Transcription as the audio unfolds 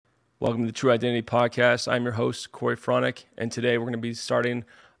Welcome to the True Identity Podcast. I'm your host, Corey Fronick, and today we're going to be starting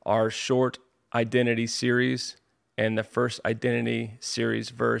our short identity series. And the first identity series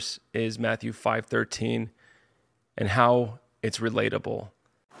verse is Matthew 5:13, and how it's relatable.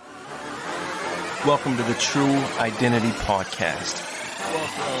 Welcome to the True Identity Podcast.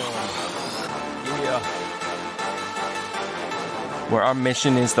 Welcome. Yeah. Where our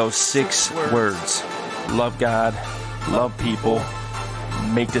mission is those 6 words. Love God, love people,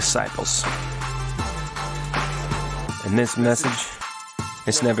 make disciples. And this message,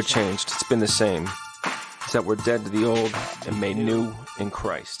 it's never changed. It's been the same. It's that we're dead to the old and made new in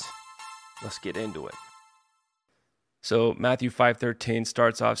Christ. Let's get into it. So Matthew 5:13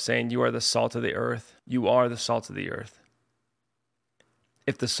 starts off saying, "You are the salt of the earth. You are the salt of the earth.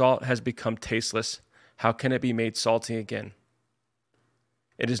 If the salt has become tasteless, how can it be made salty again?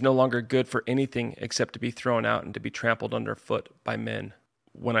 It is no longer good for anything except to be thrown out and to be trampled underfoot by men."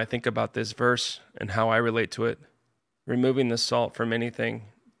 When I think about this verse and how I relate to it, removing the salt from anything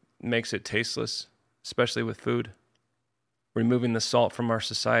makes it tasteless, especially with food. Removing the salt from our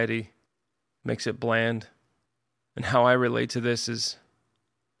society makes it bland. And how I relate to this is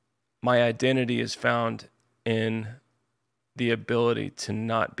my identity is found in the ability to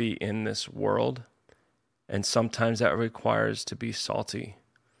not be in this world. And sometimes that requires to be salty.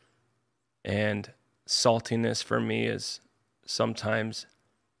 And saltiness for me is sometimes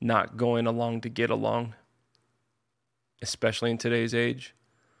not going along to get along, especially in today's age,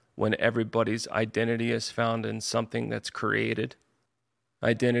 when everybody's identity is found in something that's created.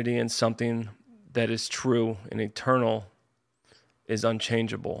 Identity in something that is true and eternal is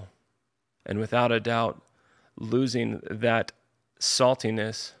unchangeable. And without a doubt, losing that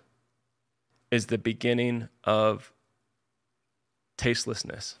saltiness is the beginning of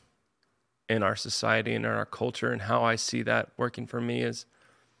tastelessness in our society and in our culture. And how I see that working for me is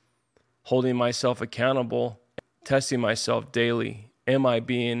holding myself accountable, testing myself daily. Am I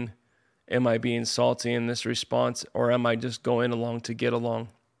being salty in this response, or am I just going along to get along?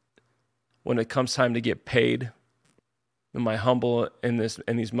 When it comes time to get paid, am I humble in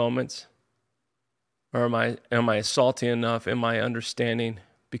these moments? Or am I salty enough? Am I understanding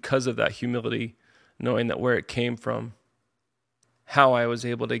because of that humility, knowing that where it came from, how I was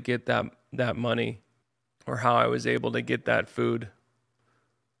able to get that money, or how I was able to get that food?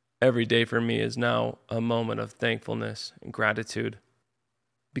 Every day for me is now a moment of thankfulness and gratitude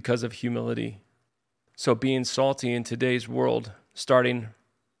because of humility. So being salty in today's world, starting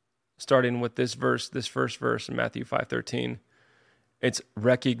with this first verse in Matthew 5:13, it's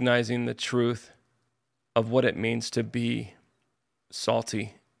recognizing the truth of what it means to be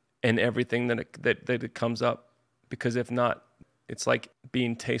salty and everything that it comes up. Because if not, it's like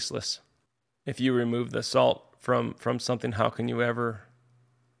being tasteless. If you remove the salt from something, how can you ever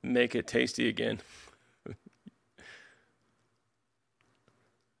make it tasty again?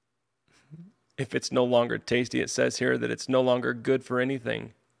 If it's no longer tasty, it says here that it's no longer good for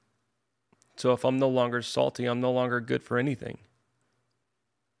anything. So if I'm no longer salty, I'm no longer good for anything.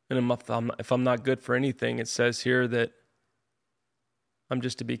 And if I'm not good for anything, it says here that I'm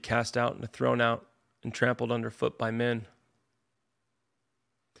just to be cast out and thrown out and trampled underfoot by men.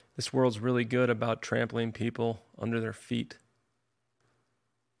 This world's really good about trampling people under their feet.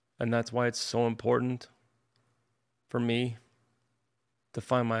 And that's why it's so important for me to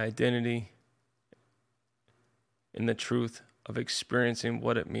find my identity in the truth of experiencing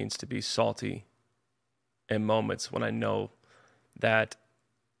what it means to be salty in moments when I know that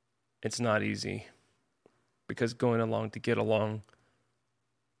it's not easy, because going along to get along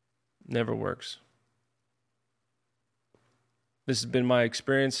never works. This has been my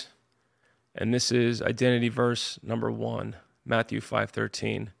experience, and this is identity verse number 1, Matthew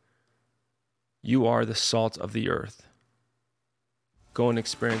 5:13. You are the salt of the earth. Go and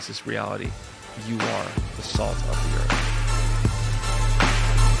experience this reality. You are the salt of the earth.